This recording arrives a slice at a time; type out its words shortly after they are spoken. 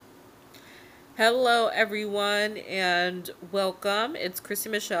Hello, everyone, and welcome. It's Chrissy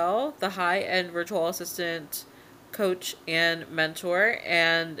Michelle, the high-end virtual assistant coach and mentor,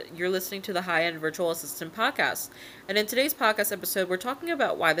 and you're listening to the High-End Virtual Assistant podcast. And in today's podcast episode, we're talking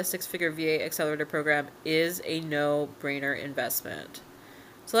about why the six-figure VA Accelerator program is a no-brainer investment.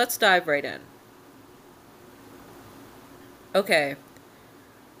 So let's dive right in. Okay,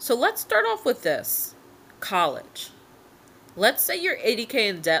 so let's start off with this. College. Let's say you're 80K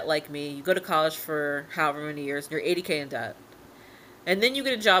in debt like me. You go to college for however many years, and you're 80K in debt. And then you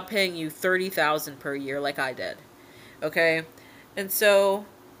get a job paying you $30,000 per year like I did. Okay? And so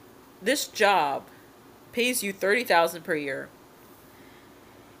this job pays you $30,000 per year.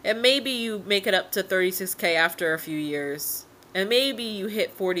 And maybe you make it up to 36K after a few years. And maybe you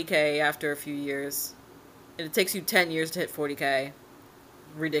hit 40K after a few years. And it takes you 10 years to hit 40K.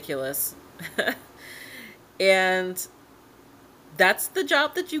 Ridiculous. And that's the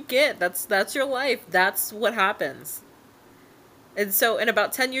job that you get. That's your life. That's what happens. And so in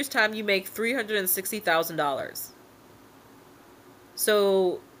about 10 years' time, you make $360,000.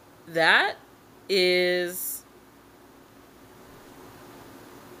 So that is,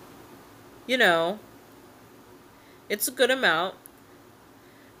 it's a good amount.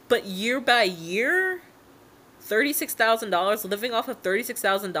 But year by year, $36,000, living off of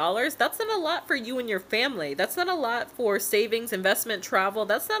 $36,000, that's not a lot for you and your family. That's not a lot for savings, investment, travel.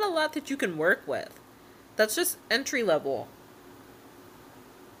 That's not a lot that you can work with. That's just entry level.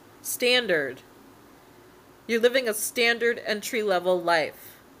 Standard. You're living a standard entry level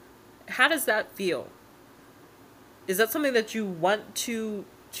life. How does that feel? Is that something that you want to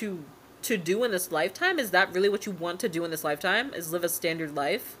do in this lifetime? Is that really what you want to do in this lifetime? Is live a standard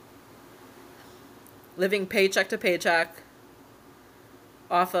life? Living paycheck to paycheck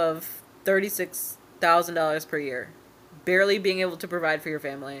off of $36,000 per year. Barely being able to provide for your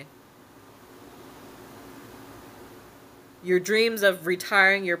family. Your dreams of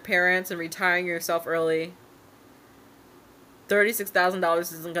retiring your parents and retiring yourself early. $36,000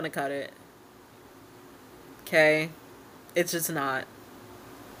 isn't going to cut it. Okay? It's just not.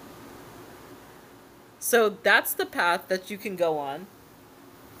 So that's the path that you can go on.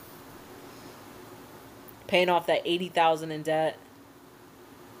 Paying off that $80,000 in debt.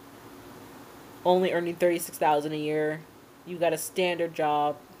 Only earning $36,000 a year. You got a standard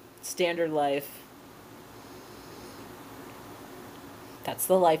job, standard life. That's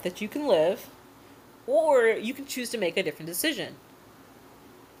the life that you can live. Or you can choose to make a different decision.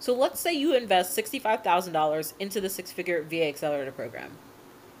 So let's say you invest $65,000 into the six-figure VA Accelerator program.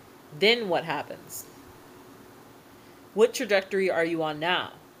 Then what happens? What trajectory are you on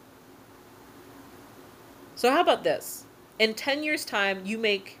now? So how about this? In 10 years' time, you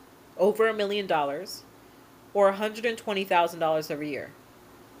make over $1 million or $120,000 every year.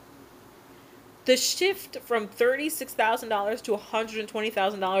 The shift from $36,000 to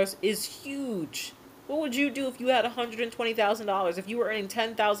 $120,000 is huge. What would you do if you had $120,000, if you were earning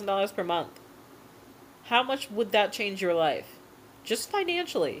 $10,000 per month? How much would that change your life? Just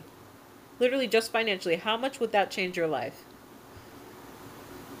financially. Literally just financially. How much would that change your life?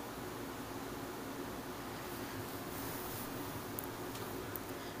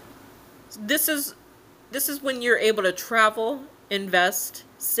 This is when you're able to travel, invest,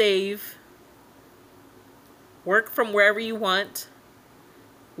 save, work from wherever you want,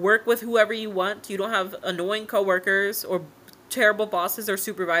 work with whoever you want. You don't have annoying coworkers or terrible bosses or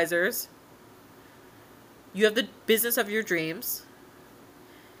supervisors. You have the business of your dreams.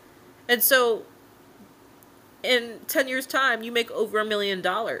 And so in 10 years' time, you make over $1 million.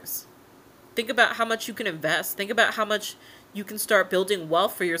 Think about how much you can invest. Think about how much you can start building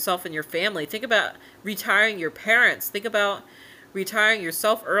wealth for yourself and your family. Think about retiring your parents. Think about retiring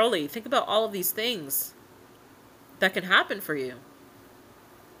yourself early. Think about all of these things that can happen for you.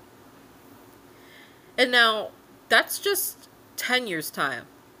 And now, that's just 10 years' time.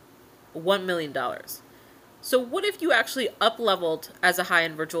 $1 million. So what if you actually up-leveled as a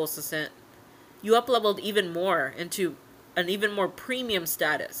high-end virtual assistant? You up-leveled even more into an even more premium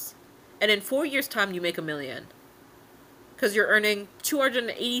status. And in 4 years' time, you make $1 million. Because you're earning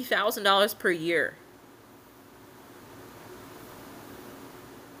 $280,000 per year.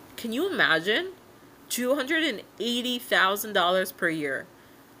 Can you imagine? $280,000 per year.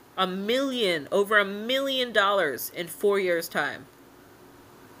 Over $1 million in 4 years' time.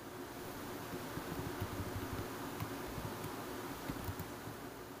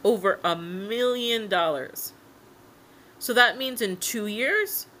 Over $1 million. So that means in 2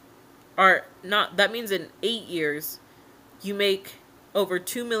 years, that means in 8 years, you make over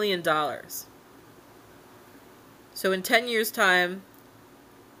 $2 million. So in 10 years' time,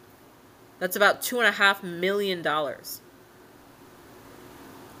 That's about $2.5 million.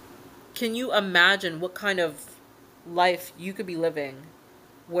 Can you imagine what kind of life you could be living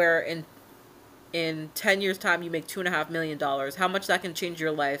where in 10 years time you make $2.5 million? How much that can change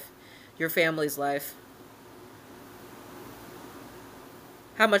your life, your family's life?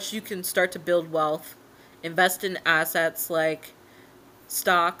 How much you can start to build wealth, invest in assets like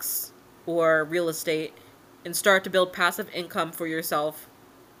stocks or real estate, and start to build passive income for yourself,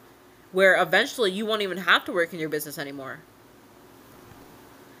 where eventually you won't even have to work in your business anymore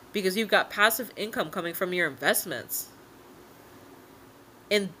because you've got passive income coming from your investments.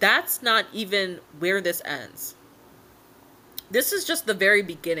 And that's not even where this ends. This is just the very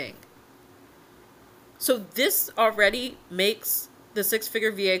beginning. So this already makes the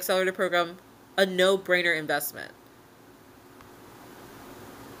six-figure VA Accelerator program a no-brainer investment.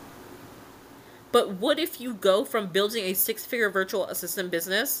 But what if you go from building a six-figure virtual assistant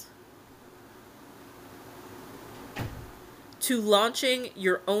business to launching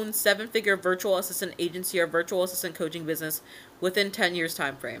your own seven-figure virtual assistant agency or virtual assistant coaching business within 10 years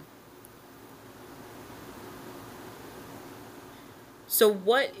time frame? So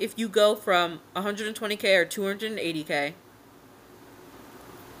what if you go from 120K or 280K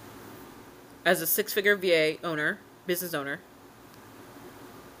as a six-figure VA owner, business owner,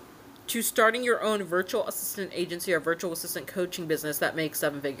 to starting your own virtual assistant agency or virtual assistant coaching business that makes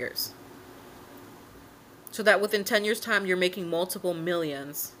seven figures? So that within 10 years time, you're making multiple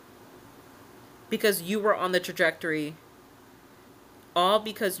millions because you were on the trajectory, all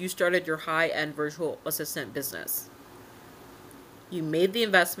because you started your high-end virtual assistant business. You made the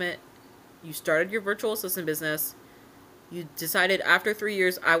investment, you started your virtual assistant business, you decided after 3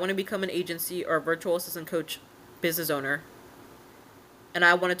 years, I want to become an agency or a virtual assistant coach business owner, and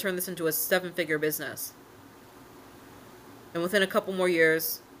I want to turn this into a seven-figure business. And within a couple more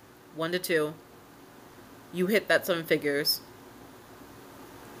years, 1 to 2, you hit that seven figures.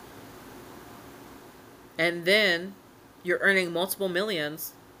 And then you're earning multiple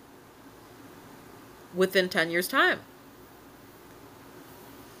millions within 10 years' time.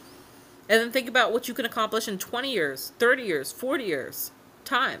 And then think about what you can accomplish in 20 years, 30 years, 40 years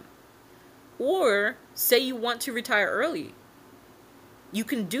time. Or say you want to retire early. You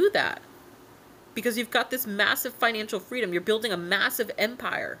can do that because you've got this massive financial freedom. You're building a massive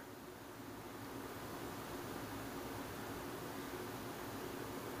empire.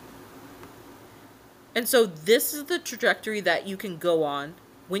 And so this is the trajectory that you can go on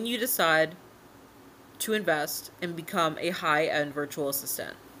when you decide to invest and become a high-end virtual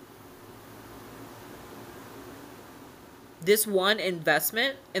assistant. This one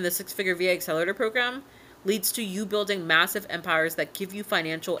investment in the six-figure VA Accelerator program leads to you building massive empires that give you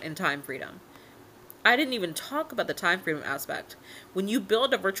financial and time freedom. I didn't even talk about the time freedom aspect. When you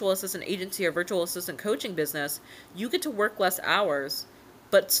build a virtual assistant agency or virtual assistant coaching business, you get to work less hours,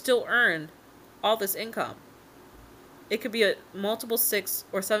 but still earn all this income. It could be a multiple six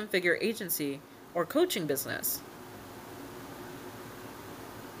or seven-figure agency or coaching business.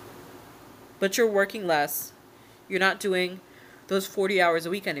 But you're working less. You're not doing those 40 hours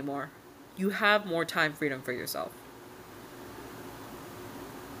a week anymore. You have more time freedom for yourself.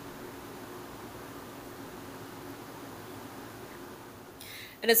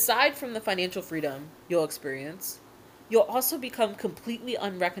 And aside from the financial freedom you'll experience, you'll also become completely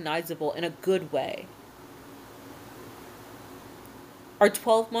unrecognizable in a good way. Our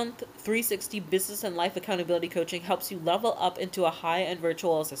 12-month 360 business and life accountability coaching helps you level up into a high-end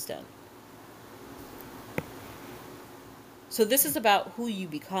virtual assistant. So this is about who you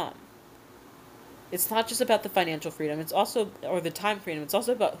become. It's not just about the financial freedom, or the time freedom, it's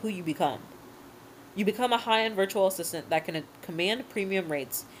also about who you become. You become a high-end virtual assistant that can command premium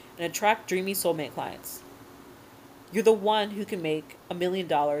rates and attract dreamy soulmate clients. You're the one who can make $1 million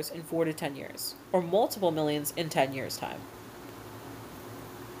in 4 to 10 years, or multiple millions in 10 years' time.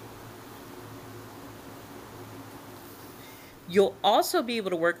 You'll also be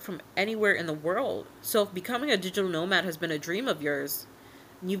able to work from anywhere in the world. So if becoming a digital nomad has been a dream of yours,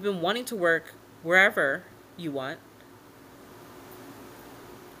 and you've been wanting to work wherever you want,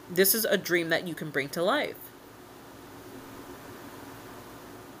 this is a dream that you can bring to life.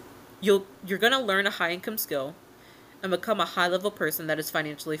 You're going to learn a high-income skill and become a high-level person that is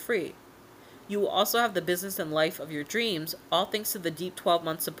financially free. You will also have the business and life of your dreams, all thanks to the deep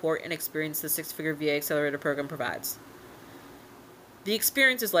 12-month support and experience the six-figure VA Accelerator program provides. The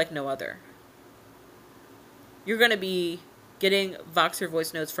experience is like no other. You're going to be getting Voxer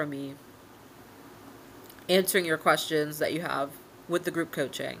voice notes from me, answering your questions that you have with the group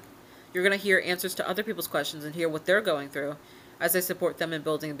coaching. You're going to hear answers to other people's questions and hear what they're going through as I support them in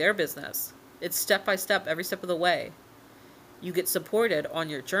building their business. It's step by step, every step of the way. You get supported on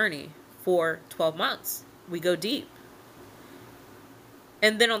your journey for 12 months. We go deep.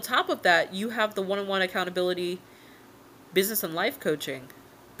 And then on top of that, you have the one-on-one accountability, business and life coaching,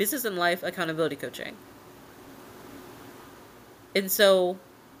 business and life accountability coaching. And so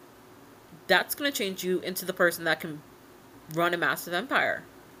that's going to change you into the person that can run a massive empire.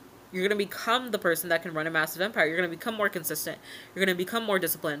 You're going to become the person that can run a massive empire. You're going to become more consistent. You're going to become more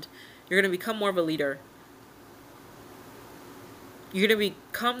disciplined. You're going to become more of a leader. You're going to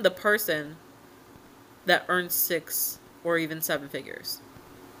become the person that earns 6 or even 7 figures.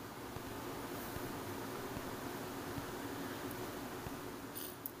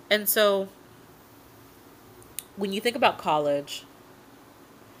 And so when you think about college,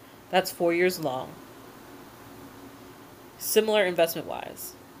 that's 4 years long. Similar investment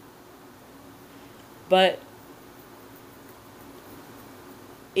wise. But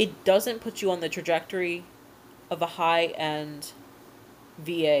it doesn't put you on the trajectory of a high-end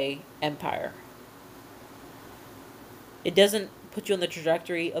VA empire. It doesn't put you on the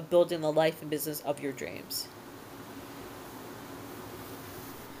trajectory of building the life and business of your dreams.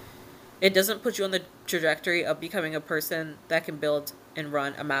 It doesn't put you on the trajectory of becoming a person that can build and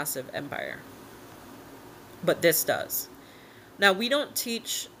run a massive empire. But this does. Now, we don't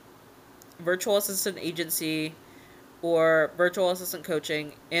teach virtual assistant agency or virtual assistant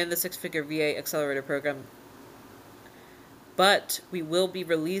coaching in the 6-figure VA Accelerator program. But we will be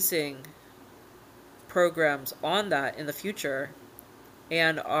releasing programs on that in the future.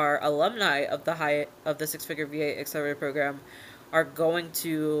 And our alumni of the 6-figure VA Accelerator program are going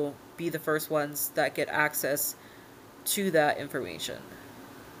to be the first ones that get access to that information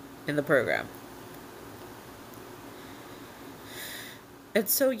in the program. And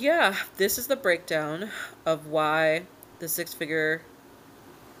so, yeah, this is the breakdown of why the 6-figure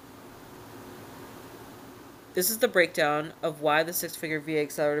VA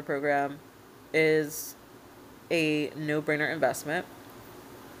Accelerator program is a no-brainer investment.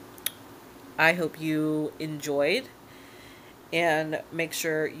 I hope you enjoyed, and make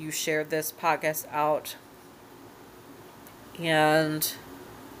sure you share this podcast out and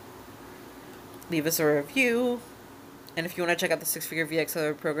leave us a review. And if you want to check out the 6-figure VA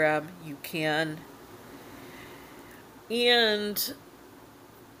Accelerator program, you can. And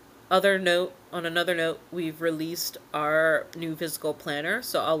on another note, we've released our new physical planner,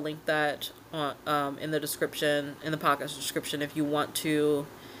 so I'll link that on, in the description, in the podcast description, if you want to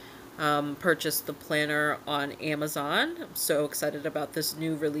purchase the planner on Amazon. I'm so excited about this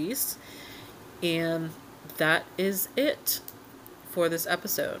new release. And that is it for this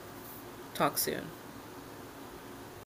episode. Talk soon.